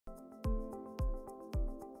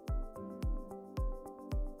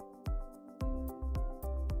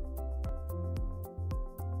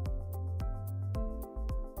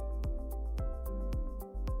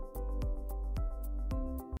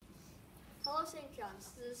St.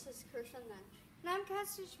 John's. This is Christian Mensch. And I'm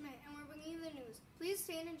Cassie Schmidt, and we're bringing you the news. Please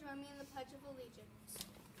stand and join me in the Pledge of Allegiance.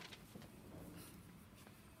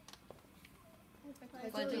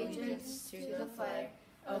 Pledge allegiance to the flag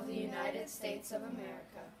of the United States of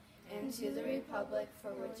America and to the republic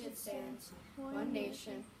for which it stands, one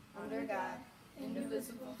nation, under God,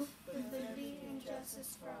 indivisible, with liberty and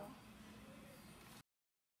justice for all.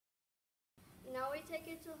 Now we take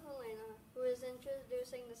it to Helena, who is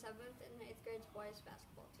introducing the 7th and 8th grade boys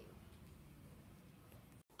basketball team.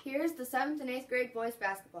 Here's the 7th and 8th grade boys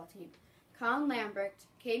basketball team. Colin Lambrecht,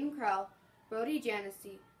 Caden Krell, Brody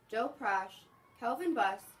Janesty, Joe Prosh, Kelvin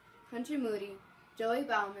Buss, Hunter Moody, Joey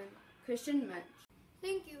Bauman, Christian Mensch.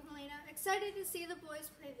 Thank you, Helena. Excited to see the boys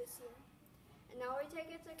play this year. And now we take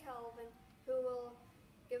it to Kelvin, who will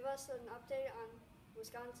give us an update on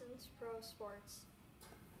Wisconsin's pro sports.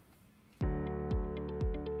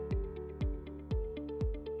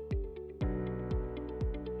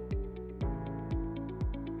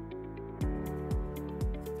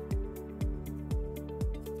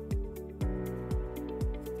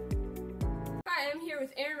 Hi, I'm here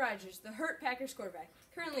with Aaron Rodgers, the hurt Packers quarterback.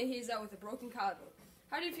 Currently, he is out with a broken collarbone.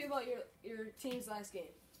 How do you feel about your team's last game?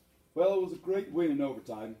 Well, it was a great win in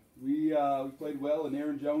overtime. We played well, and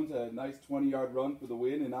Aaron Jones had a nice 20-yard run for the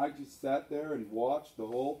win, and I just sat there and watched the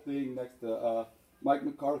whole thing next to Mike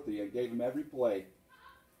McCarthy and gave him every play.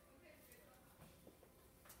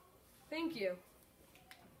 Thank you.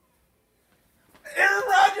 Aaron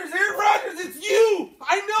Rodgers, it's you!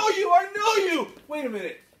 I know you! Wait a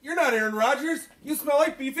minute, you're not Aaron Rodgers. You smell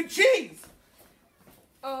like beef and cheese.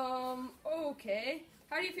 Okay.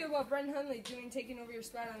 How do you feel about Brendan Hundley taking over your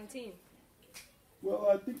spot on the team? Well,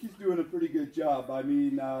 I think he's doing a pretty good job. I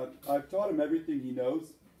mean, I've taught him everything he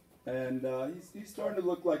knows, and he's starting to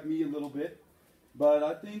look like me a little bit. But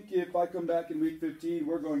I think if I come back in Week 15,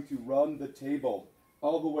 we're going to run the table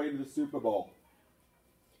all the way to the Super Bowl.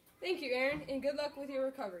 Thank you, Aaron, and good luck with your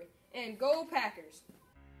recovery. And go Packers!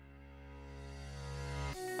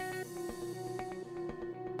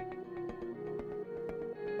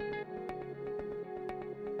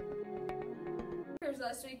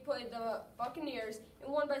 Last week played the Buccaneers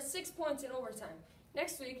and won by 6 points in overtime.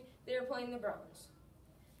 Next week, they are playing the Browns.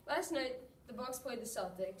 Last night, the Bucks played the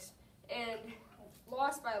Celtics and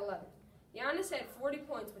lost by 11. Giannis had 40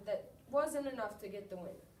 points, but that wasn't enough to get the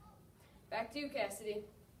win. Back to you, Cassidy.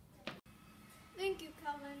 Thank you,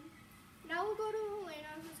 Kelvin. Now we'll go to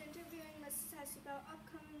Helena, who's interviewing Mrs. Hess about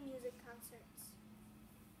upcoming music concerts.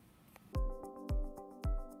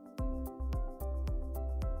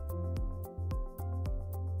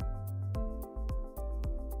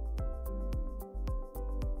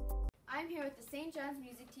 I'm here with the St. John's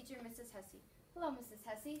music teacher, Mrs. Hesse. Hello, Mrs.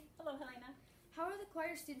 Hesse. Hello, Helena. How are the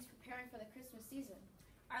choir students preparing for the Christmas season?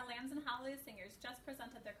 Our Lambs and Holiday Singers just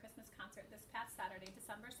presented their Christmas concert this past Saturday,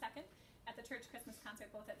 December 2nd, at the church Christmas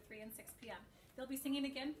concert, both at 3 and 6 p.m. They'll be singing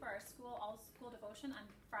again for our all-school devotion on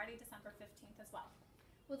Friday, December 15th as well.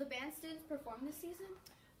 Will the band students perform this season?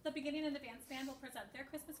 The beginning and advanced band will present their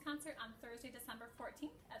Christmas concert on Thursday, December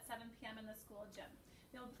 14th at 7 p.m. in the school gym.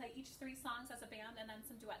 They'll play each 3 songs as a band and then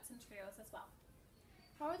some duets and trios as well.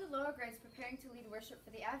 How are the lower grades preparing to lead worship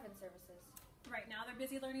for the Advent services? Right now they're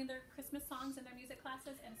busy learning their Christmas songs in their music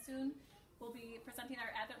classes, and soon we'll be presenting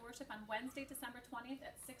our Advent worship on Wednesday, December 20th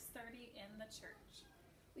at 6:30 in the church.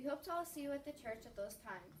 We hope to all see you at the church at those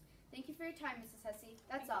times. Thank you for your time, Mrs. Hesse.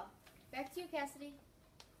 That's all. Back to you, Cassidy.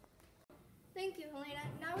 Thank you, Helena.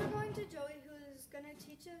 Now we're going to Joey, who is going to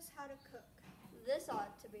teach us how to cook. This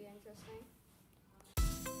ought to be interesting.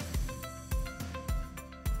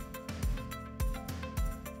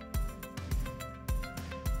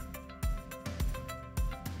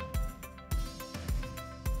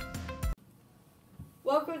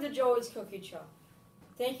 Welcome to Joey's Cookie Show.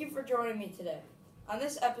 Thank you for joining me today. On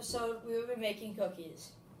this episode, we will be making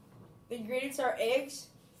cookies. The ingredients are eggs,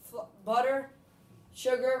 butter,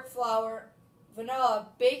 sugar, flour, vanilla,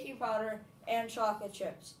 baking powder, and chocolate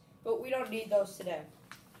chips. But we don't need those today.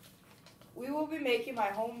 We will be making my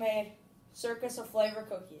homemade circus of flavor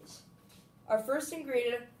cookies. Our first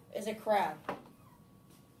ingredient is a crab.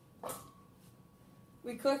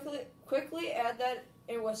 We quickly add that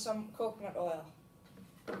in with some coconut oil.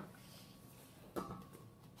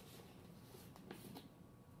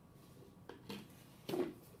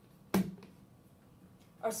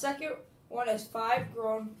 Our second one is 5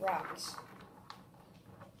 grown rocks.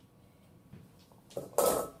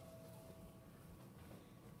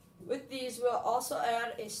 With these, we'll also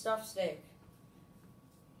add a stuffed steak.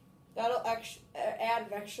 That'll add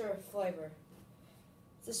an extra flavor.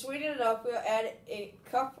 To sweeten it up, we'll add a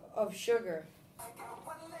cup of sugar.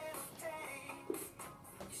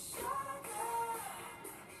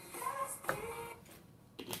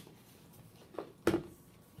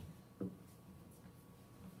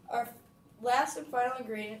 last and final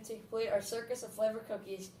ingredient to complete our circus of flavor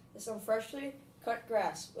cookies is some freshly cut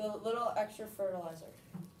grass with a little extra fertilizer.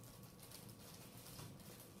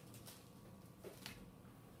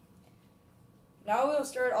 Now we will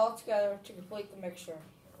stir it all together to complete the mixture.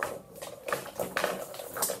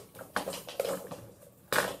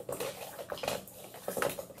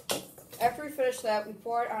 After we finish that, we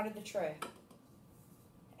pour it onto the tray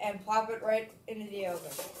and plop it right into the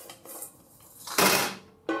oven.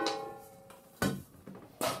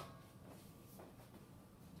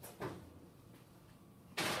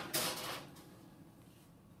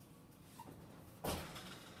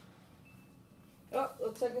 Oh,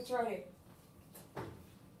 looks like it's ready.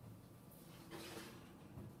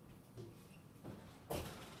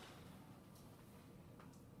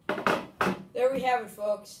 There we have it,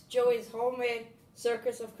 folks. Joey's homemade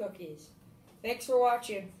circus of cookies. Thanks for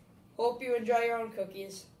watching. Hope you enjoy your own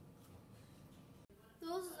cookies.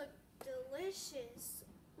 Those look delicious.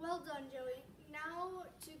 Well done, Joey. Now,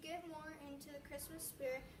 to get more into the Christmas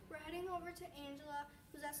spirit, we're heading over to Angela,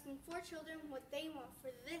 who's asking 4 children what they want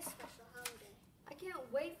for this special holiday. I can't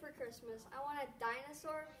wait for Christmas. I want a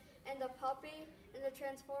dinosaur and a puppy and a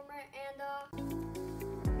transformer and a...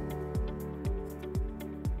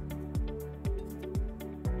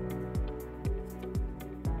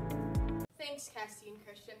 Thanks, Cassie and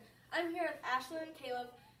Christian. I'm here with Ashlyn,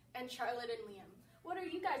 Caleb, and Charlotte and Liam. What are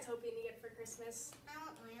you guys hoping to get for Christmas? I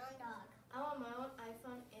want my own dog. I want my own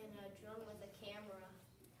iPhone and a drone with a camera.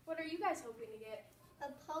 What are you guys hoping to get?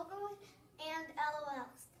 A Pogo and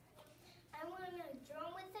LOLs. I want a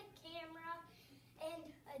drone with a camera and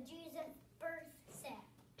a Jesus birth set.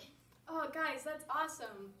 Oh, guys, that's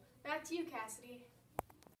awesome. Back to you, Cassidy.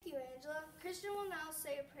 Thank you, Angela. Christian will now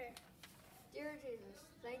say a prayer. Dear Jesus,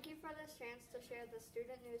 thank you for this chance to share the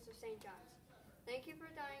student news of St. John's. Thank you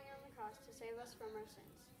for dying on the cross to save us from our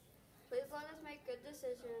sins. Please let us make good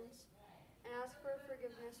decisions and ask for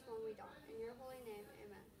forgiveness when we don't. In your holy name,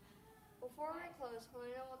 amen. Before we close,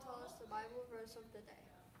 Helena will tell us the Bible verse of the day.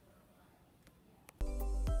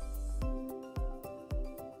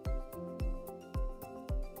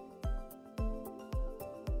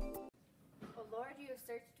 O Lord, you have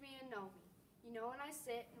searched me and know me. You know when I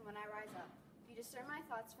sit and when I rise up. You discern my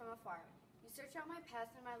thoughts from afar. You search out my path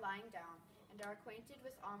and my lying down, and are acquainted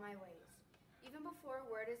with all my ways. Even before a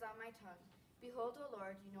word is on my tongue, behold, O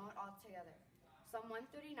Lord, you know it altogether. Psalm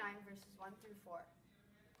 139, verses 1 through 4.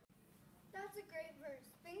 That's a great verse.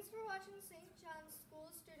 Thanks for watching St. John's School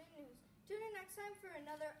Student News. Tune in next time for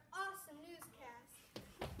another awesome newscast.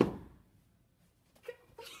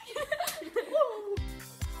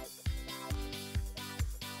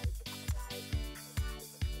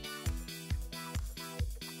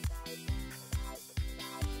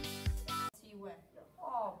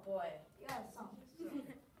 Oh boy. Yes.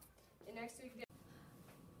 And next week...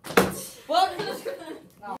 What?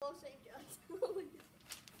 Hello, St. John's.